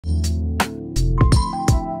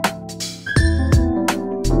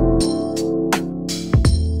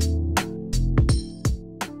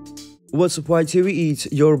What's up, YTV?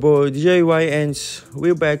 It's your boy DJY, and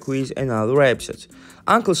we're back with another episode.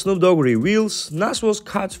 Uncle Snoop Dogg reveals Nas was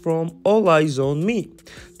cut from All Eyes on Me.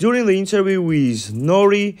 During the interview with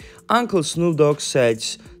Nori, Uncle Snoop Dogg said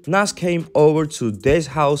Nas came over to Daz's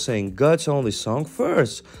house and got on the song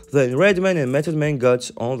first. Then Redman and Method Man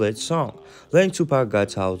got on that song. Then Tupac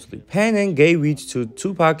got out the pen and gave it to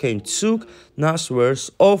Tupac and took Nas'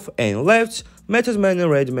 verse off and left Method Man and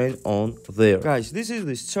Redman on there. Guys, this is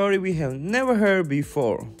the story we have never heard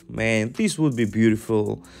before. Man, this would be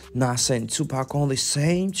beautiful. Nas and Tupac on the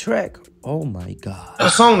same track. Oh my god. A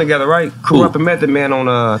song together, right? Cool. Corrupt Method Man on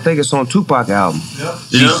I think it's on Tupac album. Yep.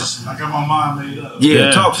 Jesus. I got my mind made up.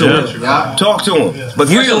 Yeah, talk to him. Yeah. Talk to him. Yeah. But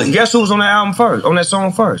guess who was on that album first? On that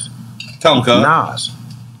song first? Tell him, cuz. Nas.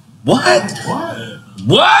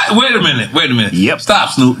 What? Wait a minute. Yep. Stop,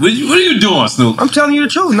 Snoop. What are you doing, Snoop? I'm telling you the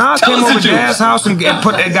truth. Nas came over to Daz's house and got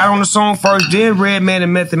on the song first. Then Redman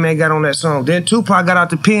and Method Man got on that song. Then Tupac got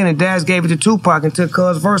out the pen and Daz gave it to Tupac and took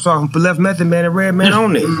Cuz' verse off and left Method Man and Redman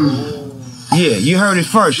on there. Yeah, you heard it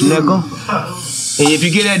first, nigga. And if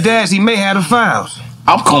you get that Daz, he may have the files.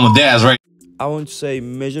 I'm calling Daz right. I want to say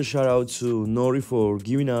major shout out to Nori for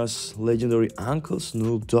giving us legendary Uncle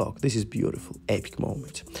Snoop Dogg. This is beautiful, epic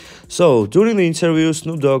moment. So during the interview,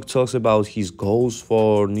 Snoop Dogg talks about his goals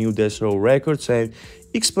for new Death Row Records and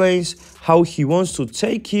explains how he wants to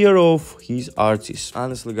take care of his artists.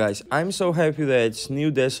 Honestly guys, I'm so happy that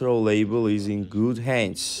new Death Row label is in good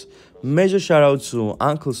hands. Major shout out to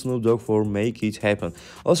Uncle Snoop Dogg for making it happen.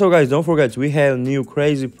 Also guys, don't forget we have new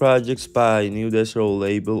crazy projects by new Death Row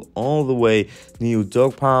label on the way. New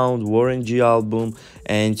Dog Pound, Warren G album,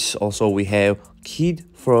 and also we have Kid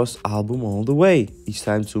Frost album on the way. It's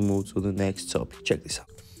time to move to the next topic. Check this out.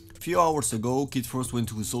 A few hours ago, Kid Frost went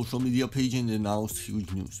to his social media page and announced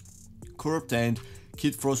huge news. Corrupt and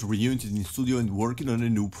Kid Frost reunited in studio and working on a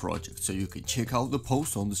new project, so you can check out the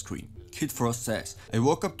post on the screen. Kid Frost says, I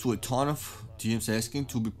woke up to a ton of DMs asking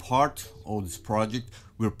to be part of this project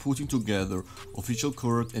we're putting together, official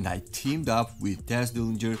Corrupt, and I teamed up with Daz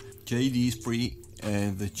Dillinger, JD Spree,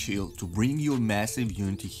 and The Chill to bring you a massive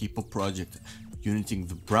Unity hip-hop project, uniting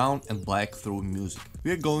the brown and black through music.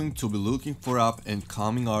 We are going to be looking for up and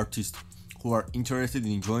coming artists who are interested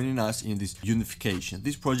in joining us in this unification.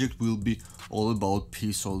 This project will be all about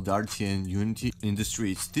peace, solidarity and unity in the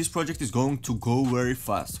streets. This project is going to go very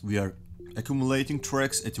fast. We are accumulating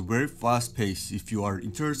tracks at a very fast pace. If you are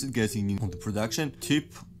interested in getting in on the production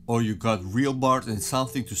tip or you got real bars and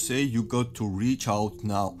something to say, you got to reach out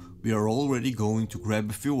now. We are already going to grab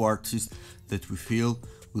a few artists that we feel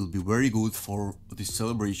will be very good for this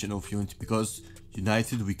celebration of unity, because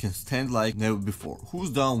united we can stand like never before. Who's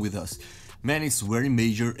down with us? Man, it's very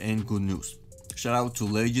major and good news. Shout out to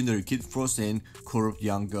legendary Kid Frost and Corrupt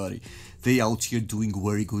Young Gotti. They out here doing a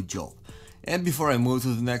very good job. And before I move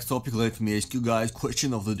to the next topic, let me ask you guys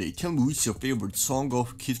question of the day. Tell me which is your favorite song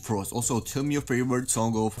of Kid Frost. Also tell me your favorite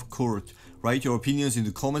song of Corrupt. Write your opinions in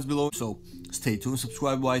the comments below. So stay tuned,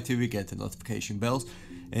 subscribe to YTV, get the notification bells,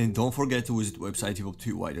 and don't forget to visit website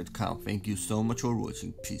hipopty.com. Thank you so much for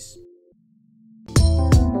watching. Peace.